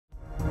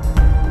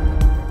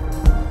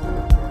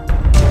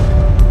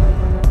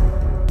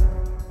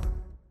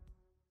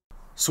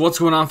So what's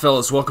going on,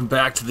 fellas? Welcome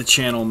back to the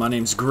channel. My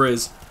name's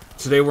GRIZZ.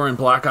 Today we're in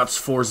Black Ops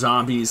 4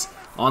 Zombies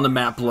on the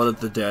map Blood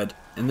of the Dead.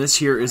 And this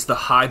here is the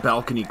high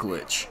balcony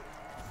glitch.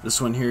 This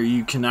one here,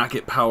 you cannot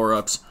get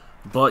power-ups,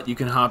 but you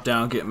can hop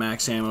down, get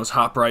max ammos,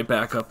 hop right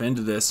back up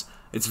into this.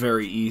 It's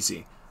very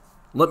easy.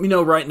 Let me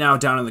know right now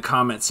down in the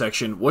comment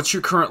section, what's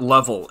your current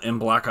level in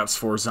Black Ops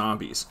 4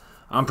 Zombies?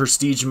 I'm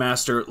Prestige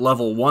Master,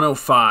 level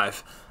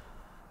 105.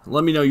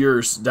 Let me know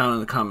yours down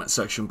in the comment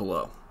section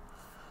below.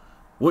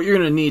 What you're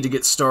going to need to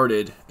get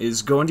started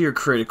is go into your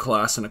created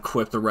class and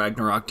equip the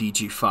Ragnarok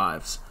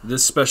DG5s.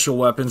 This special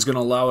weapon is going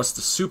to allow us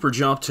to super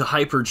jump to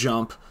hyper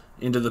jump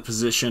into the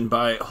position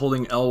by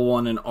holding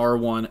L1 and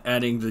R1,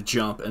 adding the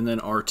jump, and then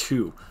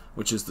R2,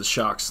 which is the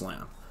shock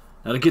slam.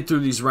 Now to get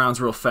through these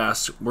rounds real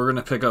fast, we're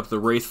going to pick up the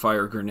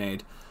Wraithfire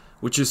grenade,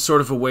 which is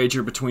sort of a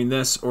wager between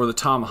this or the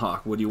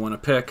Tomahawk. What do you want to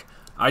pick?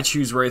 I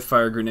choose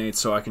Wraithfire grenade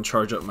so I can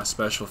charge up my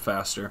special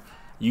faster.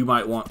 You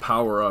might want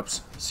power-ups,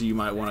 so you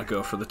might want to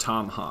go for the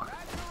Tomahawk.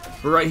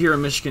 But right here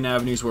in Michigan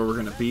Avenue is where we're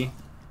going to be,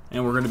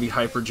 and we're going to be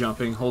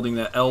hyper-jumping, holding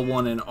that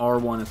L1 and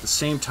R1 at the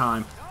same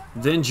time,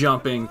 then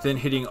jumping, then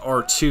hitting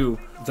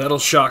R2. That'll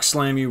shock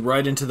slam you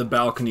right into the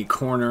balcony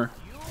corner,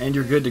 and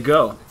you're good to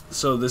go.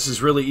 So this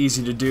is really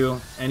easy to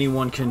do,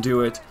 anyone can do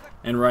it,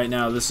 and right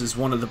now this is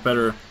one of the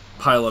better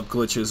pile-up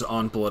glitches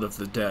on Blood of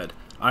the Dead.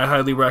 I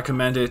highly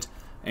recommend it,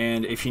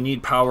 and if you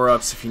need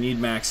power-ups, if you need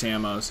max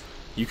ammos,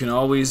 you can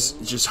always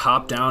just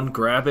hop down,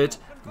 grab it,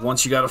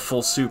 once you got a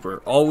full super.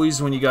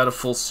 Always when you got a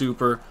full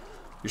super,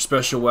 your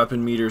special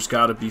weapon meter's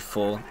got to be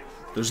full.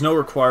 There's no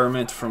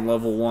requirement from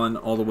level 1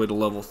 all the way to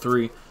level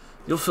 3.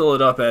 You'll fill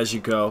it up as you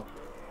go,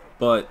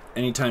 but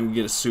anytime you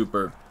get a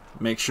super,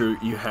 make sure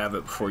you have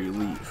it before you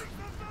leave.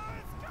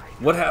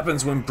 What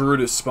happens when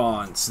Brutus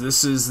spawns?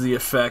 This is the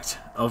effect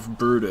of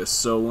Brutus.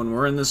 So when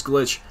we're in this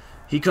glitch,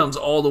 he comes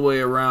all the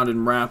way around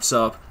and wraps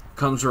up,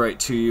 comes right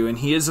to you, and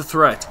he is a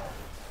threat.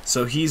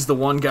 So he's the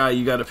one guy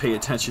you got to pay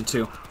attention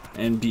to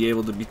and be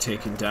able to be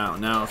taken down.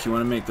 Now, if you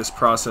want to make this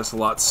process a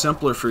lot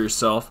simpler for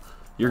yourself,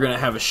 you're going to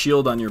have a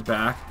shield on your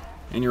back,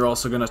 and you're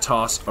also going to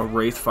toss a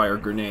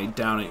Wraithfire grenade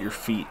down at your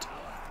feet.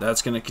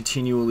 That's going to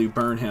continually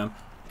burn him,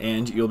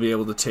 and you'll be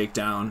able to take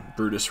down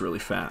Brutus really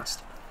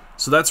fast.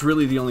 So that's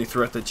really the only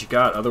threat that you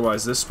got,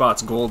 otherwise this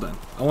spot's golden.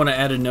 I want to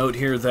add a note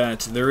here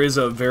that there is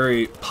a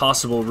very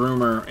possible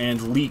rumor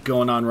and leak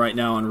going on right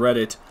now on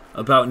Reddit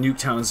about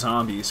Nuketown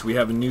Zombies. We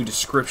have a new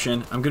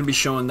description. I'm going to be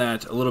showing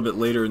that a little bit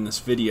later in this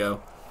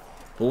video.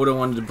 But what I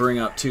wanted to bring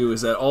up too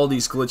is that all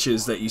these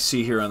glitches that you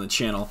see here on the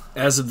channel,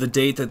 as of the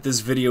date that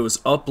this video is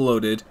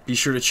uploaded, be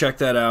sure to check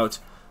that out.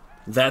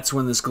 That's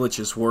when this glitch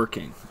is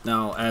working.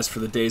 Now, as for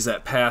the days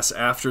that pass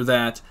after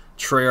that,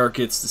 Treyarch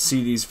gets to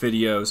see these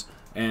videos,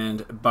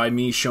 and by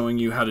me showing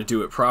you how to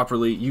do it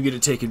properly, you get to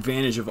take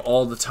advantage of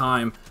all the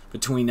time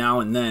between now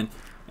and then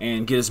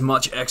and get as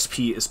much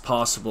XP as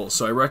possible.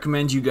 So I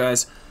recommend you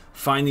guys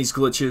find these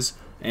glitches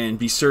and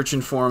be searching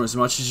for them as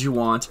much as you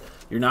want.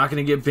 You're not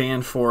going to get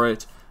banned for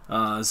it.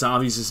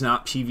 Zombies is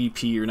not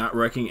PvP. You're not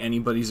wrecking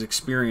anybody's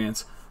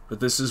experience. But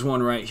this is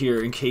one right here.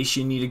 In case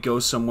you need to go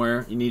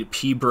somewhere, you need a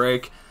pee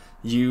break,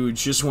 you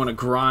just want to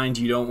grind,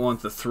 you don't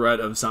want the threat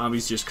of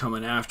zombies just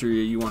coming after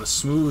you, you want a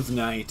smooth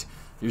night,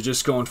 you're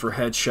just going for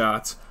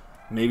headshots,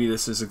 maybe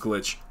this is a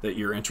glitch that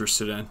you're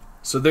interested in.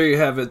 So there you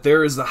have it.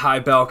 There is the high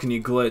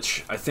balcony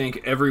glitch. I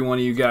thank every one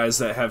of you guys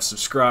that have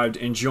subscribed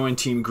and joined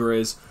Team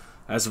GRIZZ.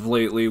 As of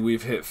lately,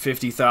 we've hit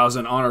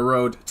 50,000 on a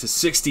road to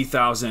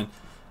 60,000,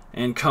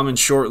 and coming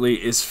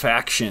shortly is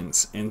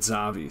factions in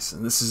zombies.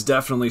 And this is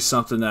definitely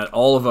something that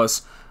all of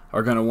us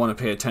are going to want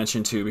to pay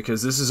attention to,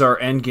 because this is our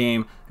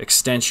endgame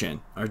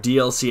extension, our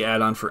DLC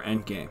add-on for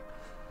endgame.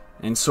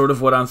 And sort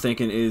of what I'm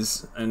thinking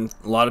is, and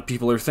a lot of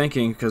people are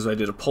thinking, because I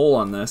did a poll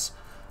on this,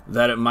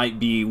 that it might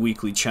be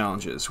weekly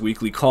challenges,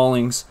 weekly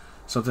callings,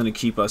 something to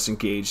keep us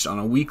engaged on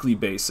a weekly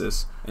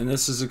basis. And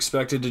this is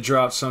expected to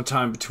drop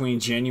sometime between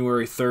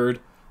January 3rd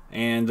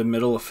and the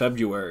middle of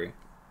February.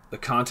 The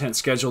content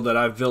schedule that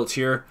I've built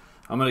here,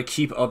 I'm going to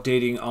keep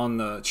updating on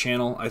the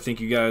channel. I think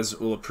you guys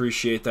will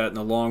appreciate that in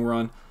the long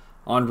run.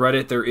 On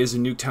Reddit, there is a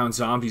Nuketown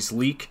Zombies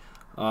leak.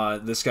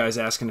 This guy's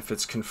asking if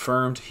it's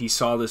confirmed. He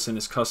saw this in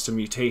his custom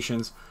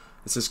mutations.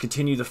 It says,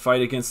 continue the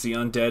fight against the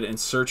undead and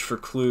search for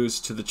clues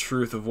to the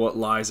truth of what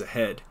lies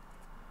ahead.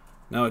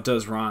 Now it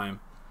does rhyme,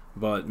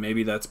 but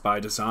maybe that's by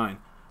design.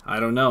 I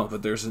don't know,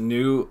 but there's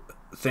new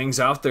things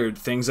out there,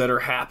 things that are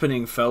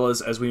happening, fellas,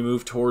 as we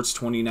move towards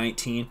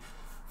 2019.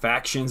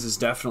 Factions is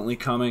definitely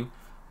coming,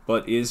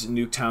 but is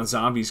Nuketown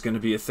Zombies going to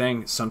be a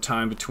thing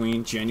sometime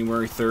between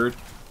January 3rd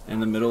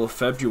and the middle of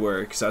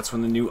February? Because that's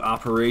when the new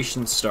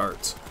operation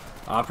starts.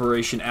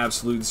 Operation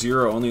Absolute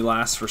Zero only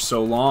lasts for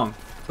so long.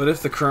 But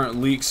if the current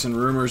leaks and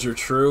rumors are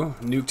true,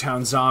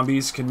 Nuketown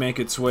Zombies could make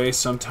its way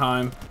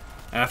sometime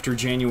after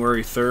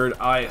January 3rd.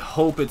 I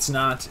hope it's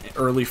not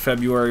early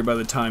February by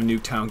the time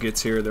Nuketown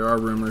gets here. There are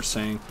rumors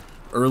saying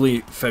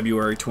early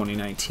February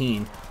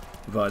 2019,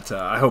 but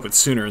I hope it's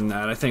sooner than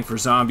that. I think for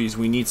zombies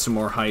we need some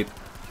more hype.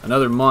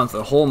 Another month,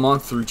 a whole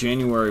month through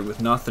January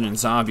with nothing in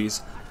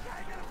zombies.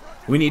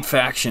 We need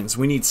factions.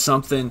 We need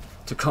something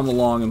to come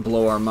along and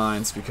blow our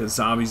minds, because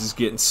zombies is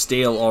getting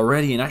stale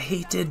already, and I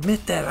hate to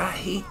admit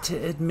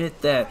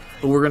that.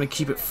 But we're going to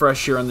keep it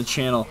fresh here on the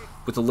channel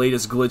with the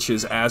latest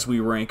glitches as we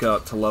rank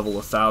up to level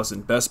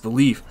 1000. Best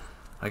believe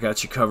I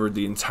got you covered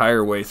the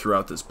entire way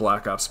throughout this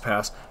Black Ops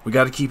pass. We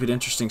got to keep it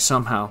interesting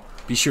somehow.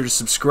 Be sure to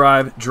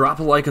subscribe, drop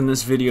a like on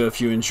this video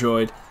if you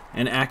enjoyed,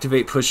 and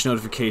activate push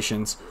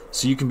notifications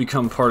so you can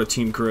become part of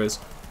Team GRIZZ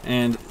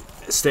and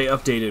stay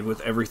updated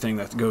with everything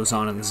that goes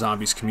on in the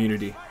zombies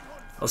community.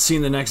 I'll see you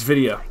in the next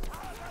video.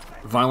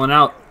 Viollent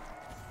out.